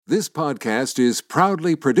This podcast is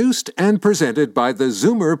proudly produced and presented by the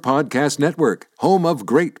Zoomer Podcast Network, home of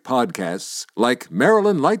great podcasts like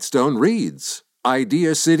Marilyn Lightstone Reads,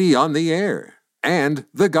 Idea City on the Air, and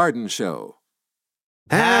The Garden Show.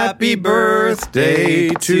 Happy birthday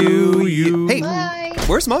to you. Hey, Bye.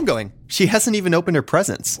 Where's Mom going? She hasn't even opened her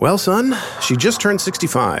presents. Well, son, she just turned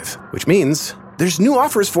 65, which means there's new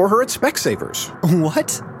offers for her at Specsavers.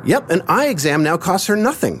 What? Yep, an eye exam now costs her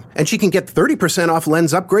nothing, and she can get 30% off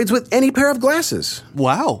lens upgrades with any pair of glasses.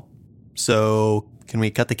 Wow. So, can we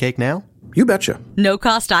cut the cake now? You betcha.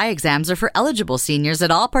 No-cost eye exams are for eligible seniors at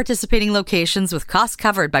all participating locations with costs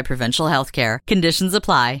covered by provincial health care. Conditions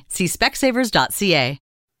apply. See specsavers.ca.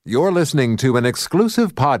 You're listening to an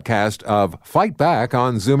exclusive podcast of Fight Back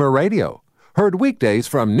on Zoomer Radio. Heard weekdays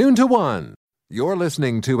from noon to 1. You're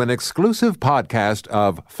listening to an exclusive podcast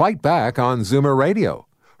of Fight Back on Zoomer Radio.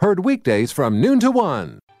 Heard weekdays from noon to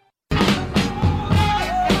 1. Fight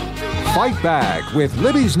Back with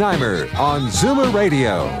Libby Znaimer on Zoomer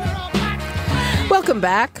Radio. Welcome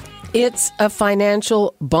back. It's a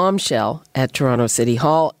financial bombshell at Toronto City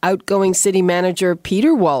Hall. Outgoing city manager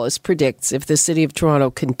Peter Wallace predicts if the City of Toronto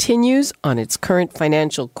continues on its current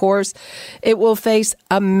financial course, it will face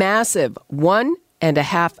a massive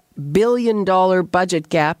 $1.5 billion budget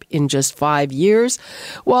gap in just 5 years.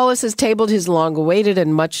 Wallace has tabled his long-awaited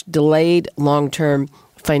and much delayed long-term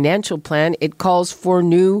financial plan. It calls for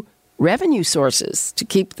new revenue sources to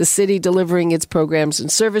keep the city delivering its programs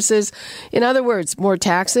and services. In other words, more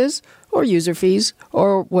taxes or user fees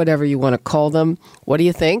or whatever you want to call them. What do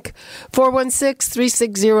you think?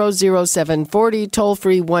 416-360-0740, toll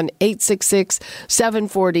free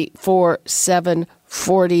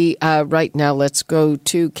 1-866-740-4740. Right now, let's go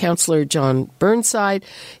to Councillor John Burnside.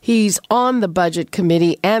 He's on the Budget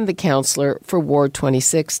Committee and the Councillor for Ward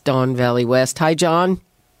 26, Don Valley West. Hi, John.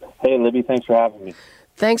 Hey, Libby. Thanks for having me.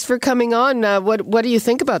 Thanks for coming on. What do you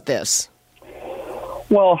think about this?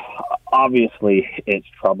 Well, obviously it's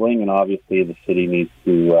troubling, and obviously the city needs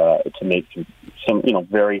to make some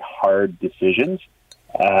very hard decisions.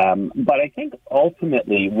 But I think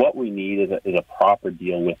ultimately what we need is a proper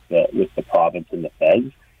deal with the province and the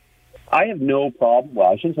feds. I have no problem.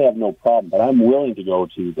 Well, I shouldn't say I have no problem, but I'm willing to go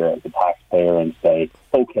to the taxpayer and say,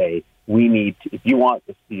 okay, we need to, if you want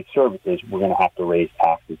these services, we're going to have to raise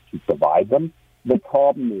taxes to provide them. The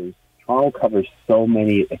problem is Toronto covers so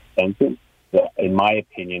many expenses that, in my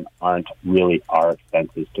opinion, aren't really our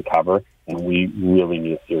expenses to cover, and we really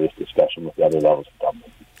need a serious discussion with the other levels of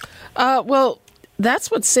government. Well, that's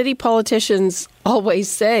what city politicians always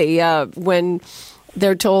say when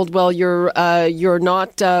they're told, well, you're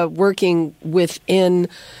not working within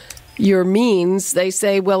your means. They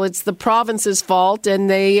say, well, it's the province's fault, and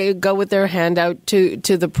they go with their hand out to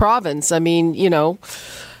the province. I mean,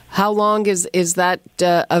 how long is that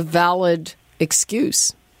a valid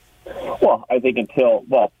excuse? Well, I think until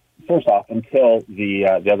the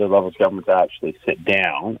other levels of government actually sit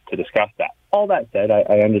down to discuss that. All that said,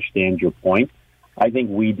 I understand your point. I think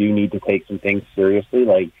we do need to take some things seriously.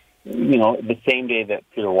 Like, the same day that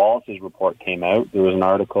Peter Wallace's report came out, there was an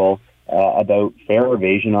article about fare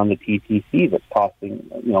evasion on the TTC that's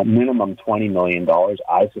costing, minimum $20 million.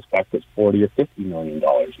 I suspect it's $40 or $50 million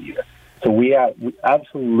a year. So we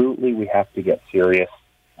absolutely have to get serious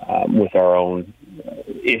with our own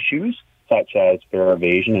issues, such as fare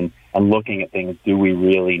evasion, and looking at things. Do we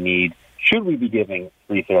really need? Should we be giving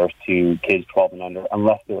free fares to kids 12 and under,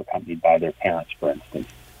 unless they're accompanied by their parents, for instance?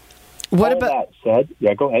 All that said,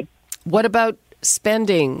 yeah, go ahead. What about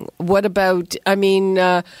spending? What about?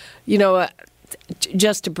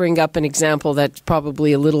 Just to bring up an example that's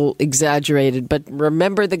probably a little exaggerated, but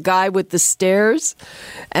remember the guy with the stairs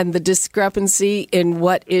and the discrepancy in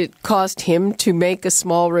what it cost him to make a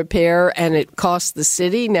small repair and it cost the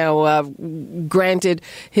city? Now, granted,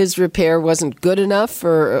 his repair wasn't good enough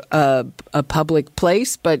for a public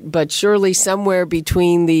place, but surely somewhere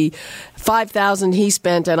between the $5,000 he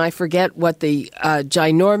spent and I forget what the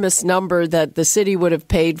ginormous number that the city would have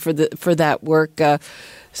paid for that work.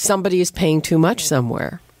 Somebody is paying too much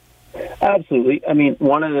somewhere. Absolutely. I mean,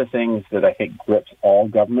 one of the things that I think grips all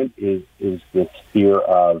government is this fear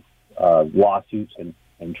of lawsuits and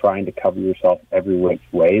trying to cover yourself every which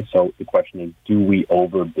way. So the question is, do we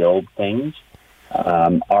overbuild things?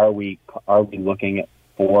 Are we looking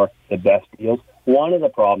for the best deals? One of the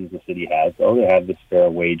problems the city has, though, they have this fair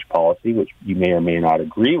wage policy, which you may or may not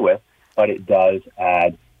agree with, but it does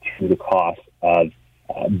add to the cost of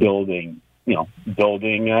building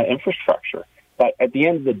infrastructure. But at the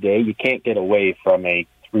end of the day, you can't get away from a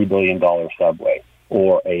 $3 billion subway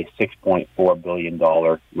or a $6.4 billion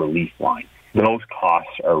relief line. Those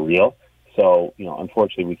costs are real. So,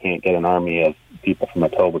 unfortunately, we can't get an army of people from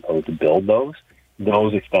Etobicoke to build those.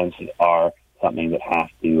 Those expenses are something that have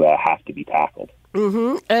to be tackled.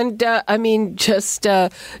 Mm-hmm. And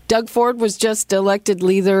Doug Ford was just elected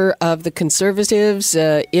leader of the Conservatives.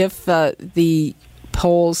 If the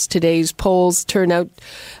today's polls turn out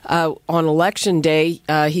on election day,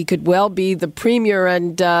 he could well be the premier,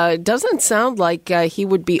 and doesn't sound like he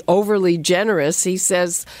would be overly generous. He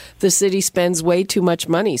says the city spends way too much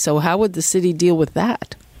money. So how would the city deal with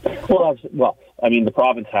that? Well, the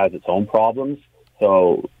province has its own problems.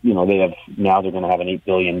 So, they're going to have an $8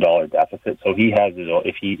 billion deficit. So he has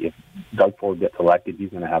if Doug Ford gets elected,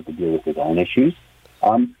 he's going to have to deal with his own issues.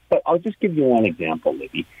 But I'll just give you one example,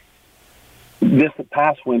 Libby. This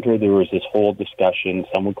past winter, there was this whole discussion,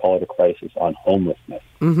 some would call it a crisis, on homelessness.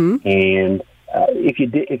 Mm-hmm. And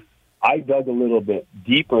if I dug a little bit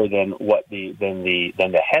deeper than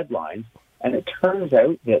the headlines, and it turns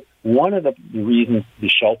out that one of the reasons the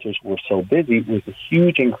shelters were so busy was a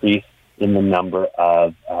huge increase in the number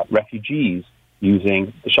of refugees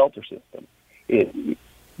using the shelter system,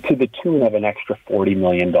 to the tune of an extra $40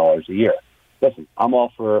 million a year. Listen, I'm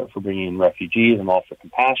all for bringing in refugees. I'm all for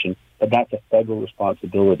compassion, but that's a federal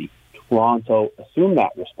responsibility. Toronto assumed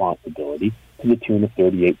that responsibility to the tune of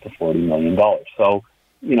 $38 to $40 million. So,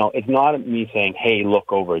 it's not me saying, hey,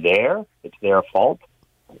 look over there, it's their fault.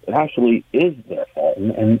 It actually is their fault.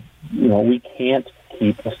 And we can't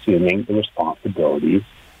keep assuming the responsibilities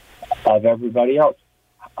of everybody else.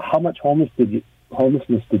 How much homelessness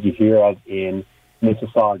did you hear of in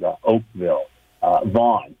Mississauga, Oakville,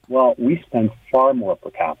 Vaughan? Well, we spend far more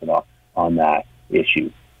per capita on that issue.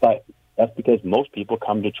 But that's because most people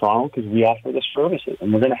come to Toronto because we offer the services,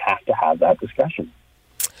 and we're going to have that discussion.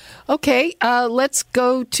 Okay, let's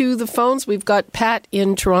go to the phones. We've got Pat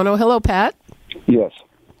in Toronto. Hello, Pat. Yes.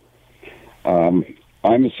 I'm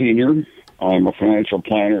a senior. I'm a financial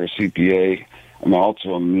planner, a CPA. I'm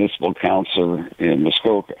also a municipal councillor in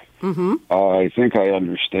Muskoka. Mm-hmm. I think I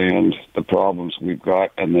understand the problems we've got,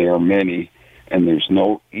 and they are many, and there's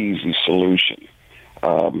no easy solution.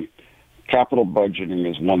 Capital budgeting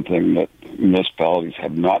is one thing that municipalities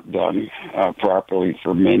have not done properly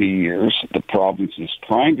for many years. The province is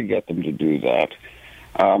trying to get them to do that.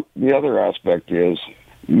 The other aspect is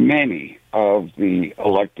many of the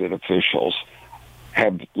elected officials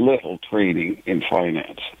have little training in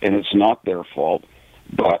finance, and it's not their fault,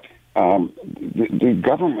 but the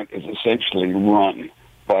government is essentially run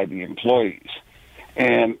by the employees.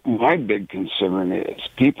 And my big concern is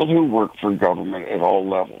people who work for government at all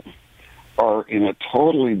levels are in a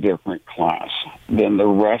totally different class than the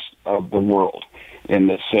rest of the world, in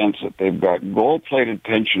the sense that they've got gold-plated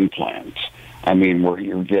pension plans. Where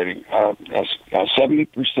you're getting a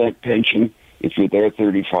 70% pension if you're there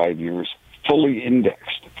 35 years, fully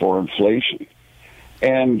indexed for inflation.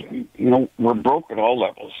 And, we're broke at all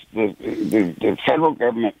levels. The federal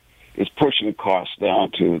government is pushing costs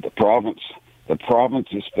down to the province. The province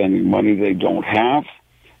is spending money they don't have.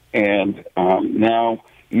 And now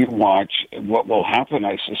you watch what will happen,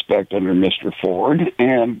 I suspect, under Mr. Ford,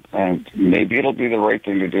 and maybe it'll be the right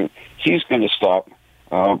thing to do. He's going to stop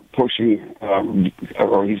pushing,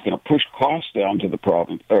 or he's going to push costs down to the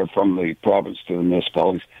province, from the province to the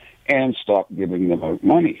municipalities, and stop giving them out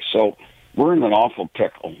money. So we're in an awful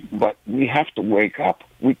pickle, but we have to wake up.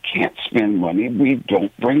 We can't spend money we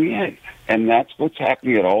don't bring in, and that's what's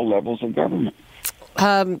happening at all levels of government.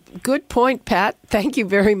 Good point, Pat. Thank you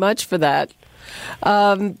very much for that.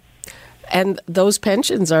 And those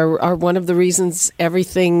pensions are one of the reasons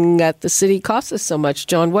everything at the city costs us so much.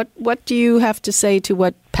 John, what do you have to say to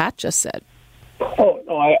what Pat just said? Oh,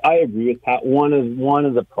 no, I agree with Pat. One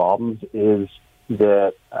of the problems is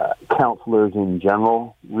that councillors in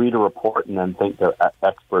general read a report and then think they're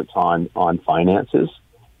experts on finances.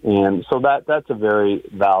 And so that's a very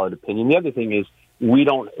valid opinion. The other thing is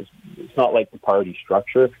it's not like the party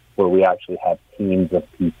structure where we actually have teams of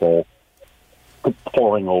people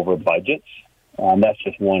poring over budgets. That's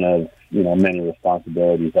just one of many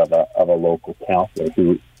responsibilities of a local councillor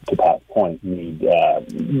who, to Pat's point, need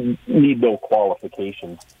no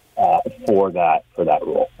qualifications for that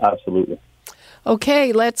role. Absolutely.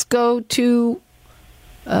 Okay, let's go to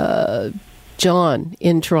John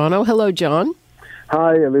in Toronto. Hello, John.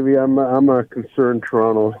 Hi, Olivia. I'm a concerned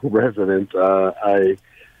Toronto resident. I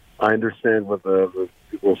understand what the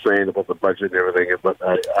people are saying about the budget and everything, but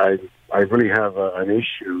I really have an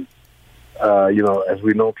issue. As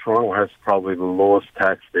we know, Toronto has probably the lowest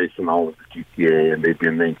tax base in all of the GTA, and they've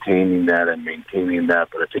been maintaining that.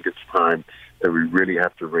 But I think it's time that we really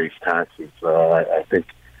have to raise taxes. I think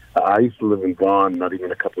I used to live in Vaughan not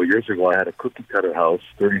even a couple of years ago. I had a cookie cutter house,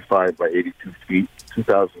 35 by 82 feet,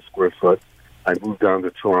 2,000 square foot. I moved down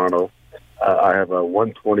to Toronto. I have a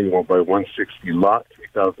 121 by 160 lot,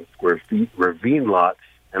 3,000 square feet, ravine lot,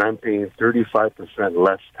 and I'm paying 35%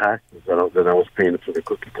 less taxes than I was paying for the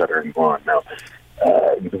cookie cutter in Vaughan. Now,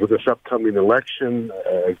 with this upcoming election,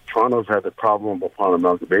 Toronto's had a problem upon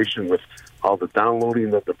amalgamation with all the downloading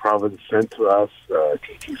that the province sent to us,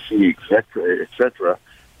 TTC, et cetera.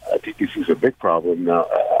 TTC is a big problem. Now,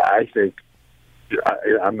 I think I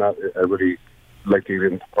really like to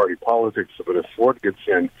get into party politics, but if Ford gets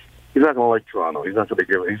in, he's not going to like Toronto. He's going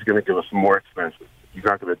to give us more expenses. He's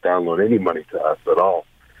not going to download any money to us at all,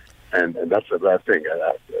 and that's a bad thing.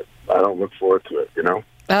 I don't look forward to it.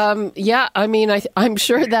 Yeah, I mean, I'm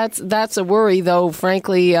sure that's a worry, though.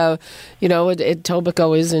 Frankly,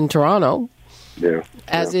 Etobicoke is in Toronto. Yeah.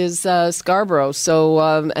 As is Scarborough, so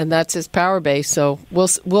and that's his power base. So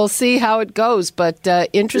we'll see how it goes. But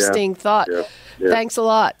interesting thought. Yeah. Thanks a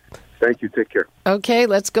lot. Thank you. Take care. Okay,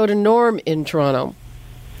 let's go to Norm in Toronto.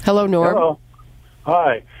 Hello, Norm. Hello.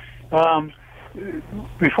 Hi.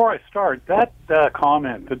 Before I start, that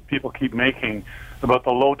comment that people keep making about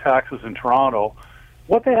the low taxes in Toronto,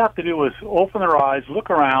 what they have to do is open their eyes, look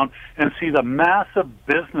around, and see the massive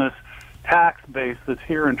business tax base that's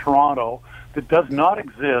here in Toronto that does not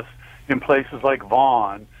exist in places like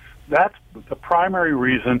Vaughan. That's the primary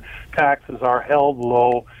reason taxes are held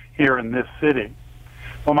low here in this city.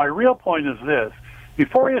 Well, my real point is this.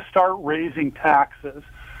 Before you start raising taxes,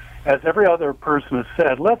 as every other person has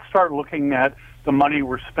said, let's start looking at the money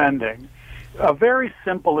we're spending. A very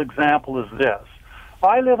simple example is this.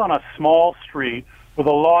 I live on a small street with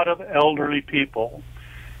a lot of elderly people.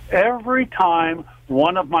 Every time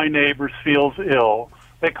one of my neighbors feels ill,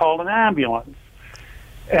 they call an ambulance.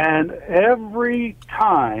 And every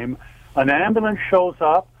time an ambulance shows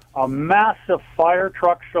up, a massive fire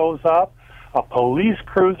truck shows up, a police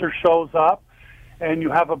cruiser shows up, and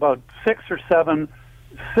you have about 6 or 7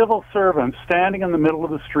 civil servants standing in the middle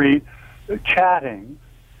of the street chatting.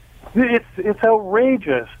 It's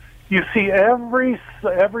outrageous. You see every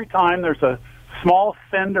time there's a small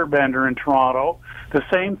fender bender in Toronto, the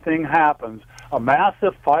same thing happens. A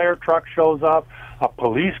massive fire truck shows up, a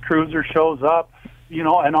police cruiser shows up, and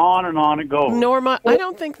on it goes. Norma, I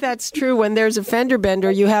don't think that's true. When there's a fender bender,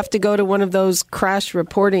 you have to go to one of those crash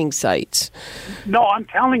reporting sites. No, I'm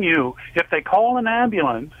telling you, if they call an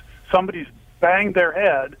ambulance, somebody's banged their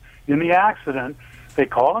head in the accident, they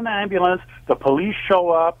call an ambulance, the police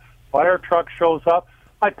show up, fire truck shows up.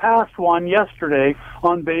 I passed one yesterday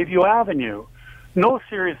on Bayview Avenue. No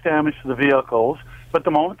serious damage to the vehicles, but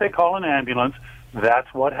the moment they call an ambulance,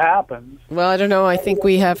 that's what happens. Well, I don't know. I think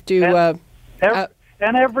we have to...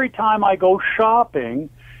 And every time I go shopping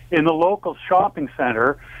in the local shopping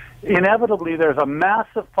center, inevitably there's a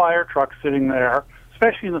massive fire truck sitting there,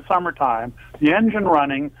 especially in the summertime, the engine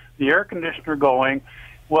running, the air conditioner going.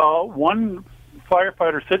 Well, one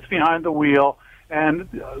firefighter sits behind the wheel, and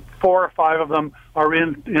 4 or 5 of them are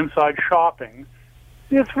inside shopping.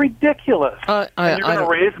 It's ridiculous. And you're going to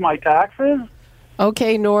raise my taxes?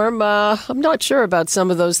 Okay, Norm, I'm not sure about some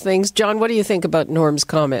of those things. John, what do you think about Norm's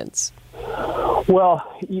comments?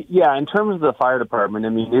 Well, yeah, in terms of the fire department, I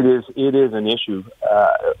mean, it is an issue.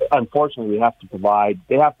 Unfortunately,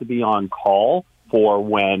 they have to be on call for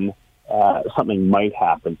when something might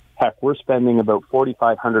happen. Heck, we're spending about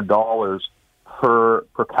 $4,500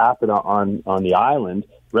 per capita on the island.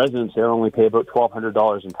 Residents there only pay about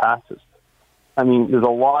 $1,200 in taxes. I mean, there's a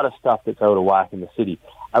lot of stuff that's out of whack in the city.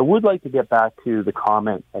 I would like to get back to the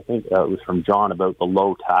comment, I think it was from John, about the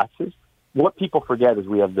low taxes. What people forget is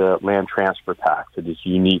we have the land transfer tax that is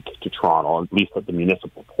unique to Toronto, at least at the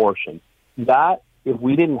municipal portion. That, if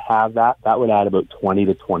we didn't have that would add about 20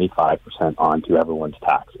 to 25% onto everyone's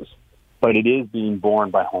taxes. But it is being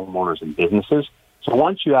borne by homeowners and businesses. So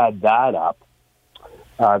once you add that up,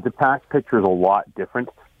 the tax picture is a lot different.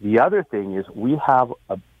 The other thing is we have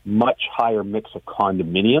a much higher mix of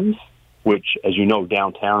condominiums, which, as you know,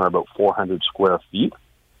 downtown are about 400 square feet.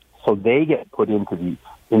 So they get put into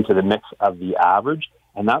the mix of the average,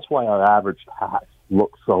 and that's why our average tax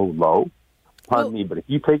looks so low. Pardon me, but if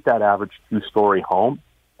you take that average 2-story home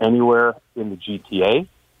anywhere in the GTA,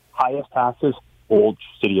 highest taxes, Old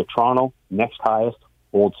City of Toronto, next highest,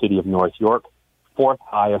 Old City of North York, 4th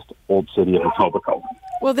highest, Old City of Etobicoke.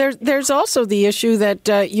 Well, there's also the issue that,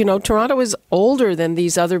 Toronto is older than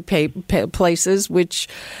these other places which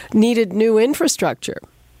needed new infrastructure.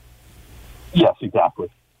 Yes,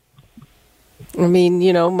 exactly. I mean,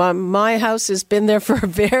 my house has been there for a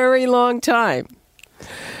very long time.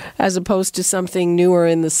 as opposed to something newer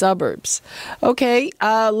in the suburbs. Okay,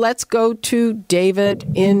 let's go to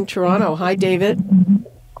David in Toronto. Hi, David.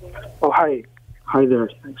 Oh, hi. Hi there.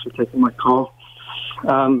 Thanks for taking my call.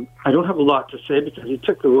 I don't have a lot to say because you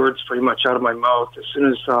took the words pretty much out of my mouth. As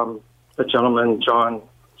soon as the gentleman, John,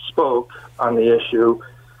 spoke on the issue,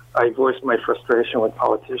 I voiced my frustration with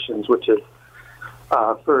politicians, which is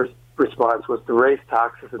first response was to raise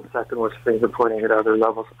taxes, and second was finger pointing at other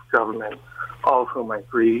levels of government, all of whom I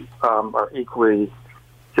agree are equally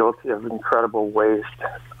guilty of incredible waste.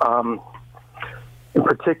 In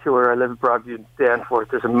particular, I live in Broadview and Danforth.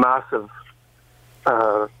 There's a massive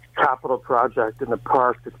capital project in the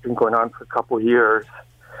park that's been going on for a couple of years.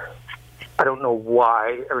 I don't know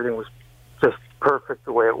why. Everything was just perfect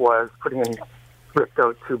the way it was, ripped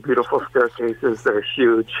out two beautiful staircases that are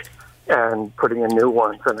huge and putting in new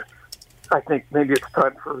ones. And I think maybe it's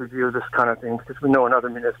time for a review of this kind of thing, because we know in other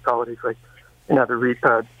municipalities, like in other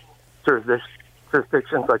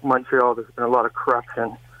jurisdictions like Montreal, there's been a lot of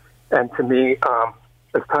corruption. And to me,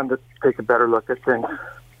 it's time to take a better look at things.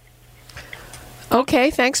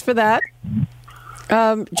 Okay, thanks for that.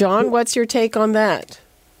 John, what's your take on that?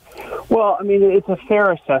 Well, I mean, it's a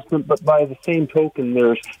fair assessment, but by the same token,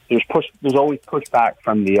 there's always pushback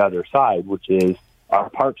from the other side, which is our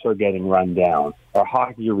parks are getting run down, our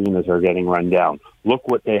hockey arenas are getting run down. Look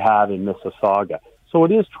what they have in Mississauga. So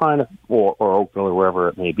it is trying to, or Oakville or wherever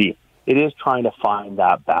it may be, it is trying to find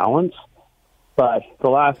that balance. But the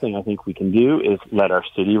last thing I think we can do is let our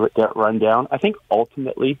city get run down. I think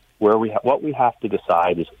ultimately what we have to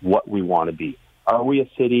decide is what we want to be. Are we a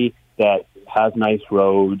city that has nice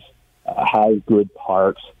roads, has good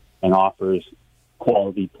parks, and offers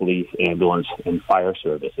quality police, ambulance, and fire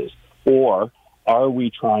services? Or are we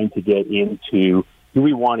trying to do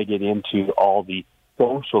we want to get into all the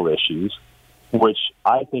social issues, which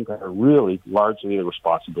I think are really largely the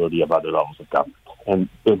responsibility of other levels of government? And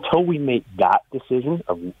until we make that decision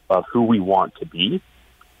of who we want to be,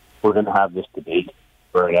 we're going to have this debate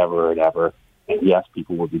forever and ever. And yes,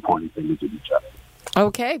 people will be pointing fingers at each other.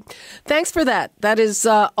 Okay. Thanks for that. That is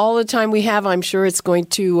all the time we have. I'm sure it's going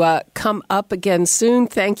to come up again soon.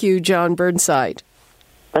 Thank you, John Burnside.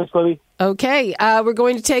 Thanks, Libby. Okay. We're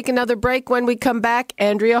going to take another break. When we come back,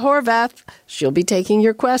 Andrea Horvath, she'll be taking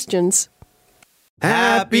your questions.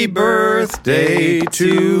 Happy birthday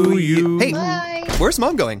to you. Hey, Bye. Where's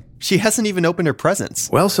Mom going? She hasn't even opened her presents.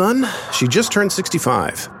 Well, son, she just turned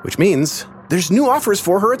 65, which means there's new offers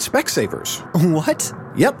for her at Specsavers. What?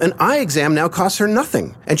 Yep, an eye exam now costs her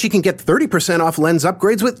nothing, and she can get 30% off lens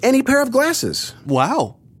upgrades with any pair of glasses.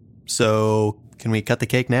 Wow. So, can we cut the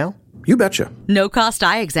cake now? You betcha. No-cost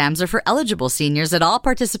eye exams are for eligible seniors at all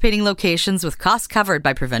participating locations with costs covered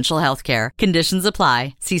by provincial health care. Conditions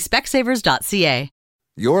apply. See specsavers.ca.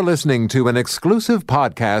 You're listening to an exclusive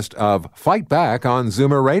podcast of Fight Back on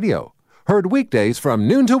Zoomer Radio. Heard weekdays from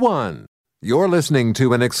noon to 1. You're listening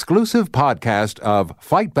to an exclusive podcast of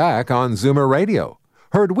Fight Back on Zoomer Radio.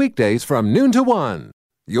 Heard weekdays from noon to 1.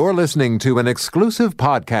 You're listening to an exclusive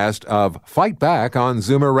podcast of Fight Back on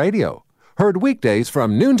Zoomer Radio. Heard weekdays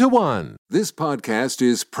from noon to 1. This podcast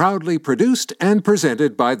is proudly produced and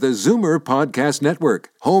presented by the Zoomer Podcast Network,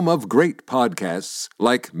 home of great podcasts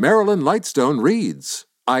like Marilyn Lightstone Reads,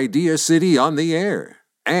 Idea City on the Air,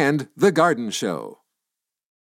 and The Garden Show.